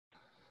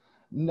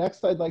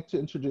Next, I'd like to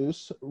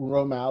introduce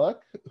Rohit Malik,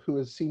 who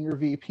is Senior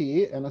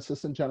VP and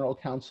Assistant General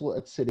Counsel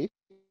at Citi.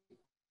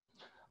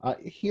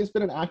 He has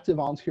been an active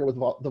volunteer with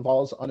the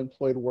VOLS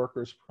Unemployed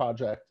Workers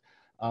Project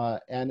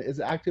and is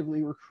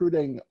actively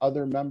recruiting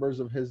other members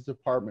of his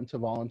department to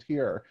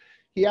volunteer.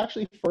 He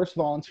actually first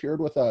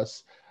volunteered with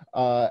us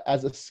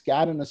as a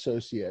Skadden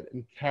associate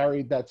and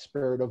carried that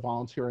spirit of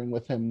volunteering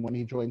with him when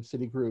he joined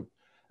Citigroup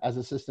as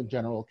Assistant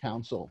General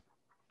Counsel.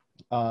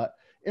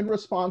 In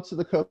response to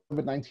the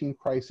COVID-19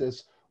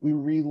 crisis, we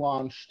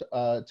relaunched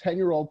a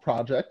 10-year-old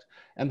project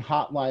and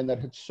hotline that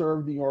had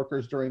served New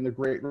Yorkers during the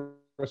Great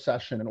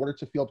Recession in order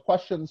to field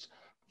questions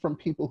from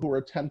people who were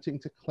attempting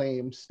to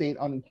claim state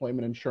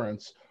unemployment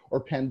insurance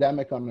or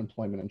pandemic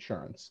unemployment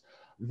insurance.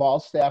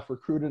 VOLS staff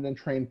recruited and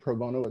trained pro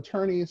bono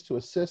attorneys to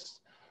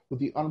assist with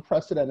the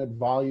unprecedented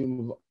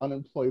volume of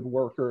unemployed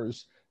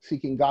workers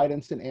seeking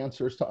guidance and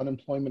answers to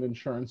unemployment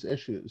insurance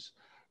issues.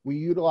 We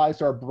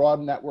utilized our broad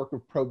network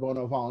of pro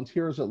bono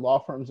volunteers at law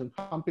firms and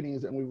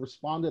companies, and we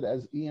responded,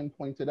 as Ian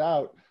pointed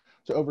out,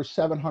 to over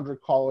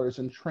 700 callers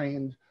and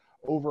trained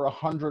over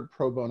 100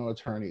 pro bono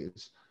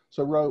attorneys.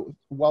 So Ro,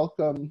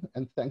 welcome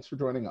and thanks for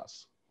joining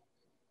us.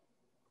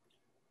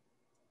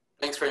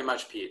 Thanks very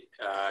much, Pete.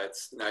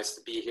 It's nice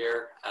to be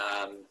here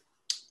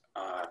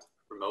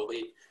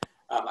remotely.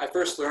 I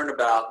first learned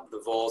about the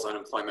VOLS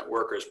Unemployment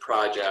Workers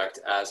Project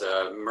as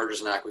a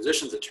mergers and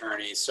acquisitions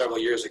attorney several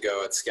years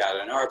ago at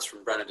Skadden Arts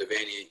from Brenna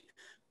DeVaney,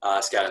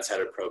 Skadden's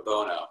head of pro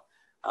bono.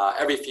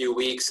 Every few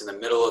weeks in the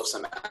middle of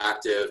some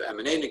active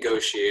M&A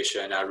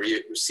negotiation, I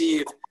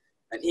receive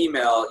an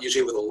email,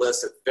 usually with a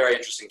list of very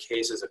interesting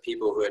cases of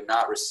people who had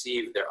not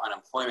received their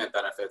unemployment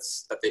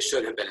benefits that they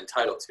should have been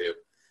entitled to.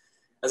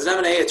 As an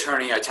M&A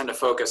attorney, I tend to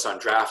focus on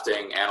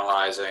drafting,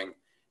 analyzing,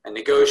 and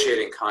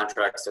negotiating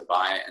contracts to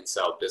buy and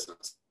sell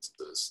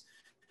businesses.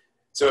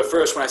 So at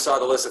first, when I saw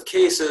the list of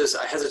cases,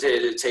 I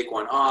hesitated to take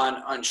one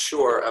on,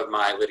 unsure of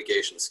my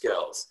litigation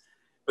skills.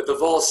 But the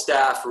VOLS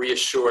staff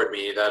reassured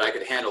me that I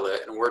could handle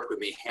it and worked with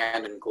me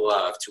hand in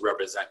glove to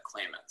represent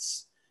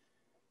claimants.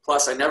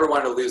 Plus, I never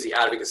wanted to lose the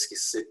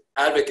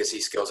advocacy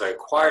skills I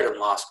acquired in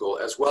law school,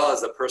 as well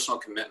as the personal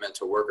commitment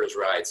to workers'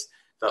 rights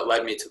that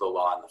led me to the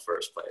law in the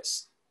first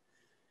place.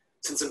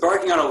 Since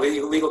embarking on a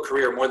legal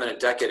career more than a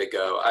decade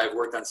ago, I've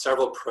worked on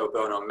several pro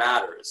bono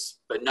matters,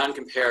 but none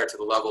compare to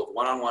the level of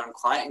one-on-one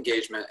client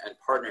engagement and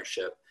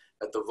partnership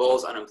that the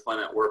VOLS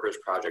Unemployment Workers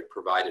Project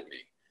provided me.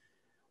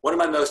 One of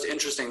my most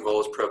interesting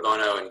VOLS pro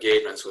bono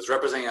engagements was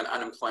representing an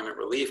unemployment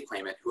relief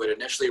claimant who had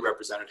initially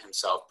represented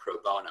himself pro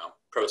bono,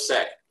 pro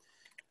se.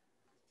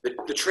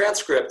 The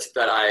transcript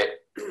that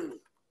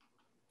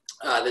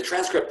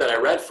I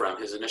read from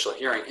his initial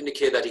hearing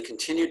indicated that he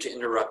continued to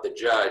interrupt the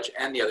judge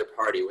and the other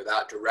party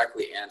without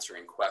directly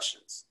answering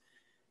questions.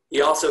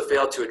 He also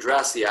failed to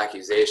address the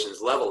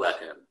accusations leveled at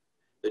him.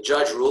 The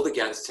judge ruled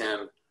against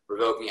him,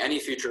 revoking any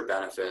future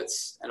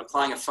benefits and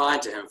applying a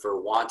fine to him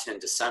for wanton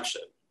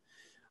deception.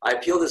 I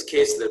appealed his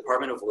case to the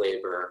Department of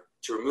Labor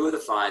to remove the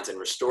fines and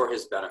restore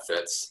his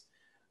benefits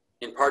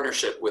in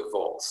partnership with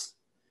VOLS.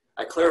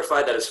 I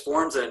clarified that his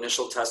forms and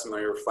initial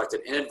testimony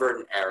reflected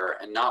inadvertent error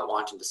and not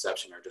wanton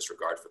deception or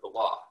disregard for the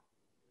law.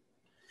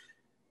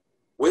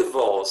 With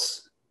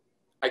VOLS,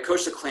 I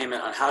coached the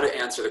claimant on how to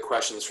answer the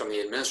questions from the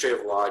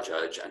administrative law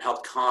judge and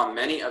helped calm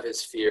many of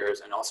his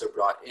fears and also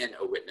brought in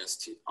a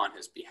witness on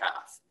his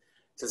behalf.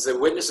 Since the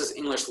witness's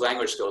English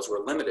language skills were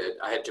limited,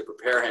 I had to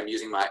prepare him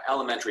using my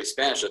elementary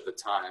Spanish at the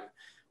time,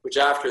 which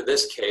after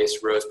this case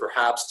rose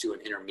perhaps to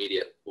an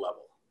intermediate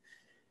level.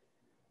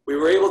 We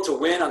were able to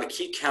win on the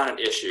key count at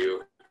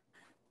issue,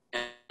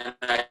 and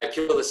I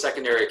appealed the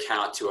secondary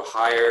count to a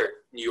higher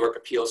New York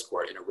appeals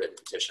court in a written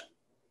petition.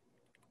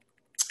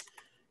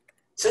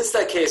 Since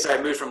that case,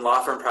 I moved from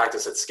law firm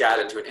practice at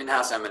Skadden to an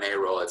in-house M&A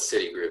role at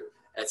Citigroup.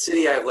 At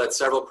Citi, I have led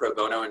several pro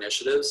bono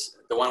initiatives.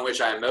 The one which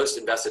I am most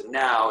invested in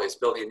now is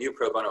building a new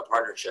pro bono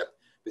partnership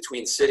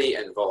between Citi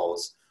and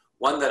VOLS,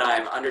 one that I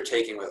am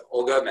undertaking with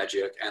Olga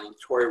Medjuk and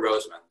Tori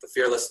Roseman, the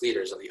fearless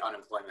leaders of the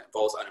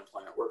VOLS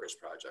Unemployment Workers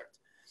Project.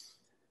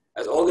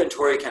 As Olga and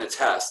Tori can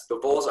attest, the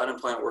VOLS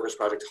Unemployment Workers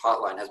Project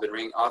hotline has been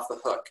ringing off the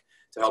hook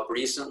to help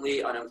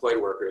recently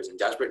unemployed workers in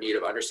desperate need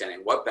of understanding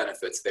what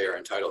benefits they are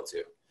entitled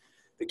to.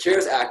 The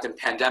CARES Act and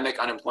Pandemic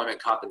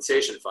Unemployment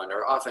Compensation Fund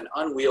are often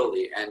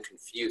unwieldy and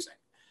confusing.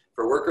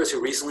 For workers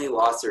who recently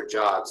lost their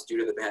jobs due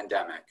to the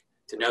pandemic,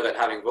 to know that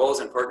having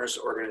VOLS and partners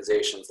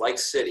organizations like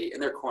Citi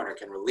in their corner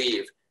can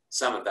relieve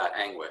some of that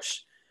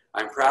anguish.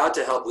 I'm proud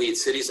to help lead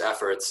Citi's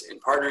efforts in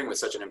partnering with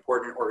such an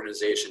important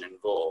organization in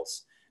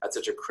VOLS at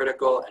such a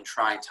critical and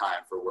trying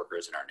time for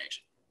workers in our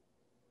nation.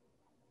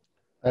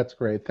 That's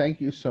great.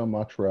 Thank you so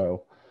much,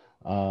 Ro.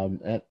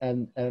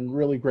 And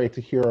really great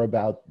to hear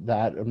about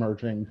that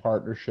emerging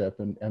partnership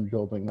and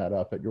building that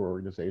up at your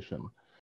organization.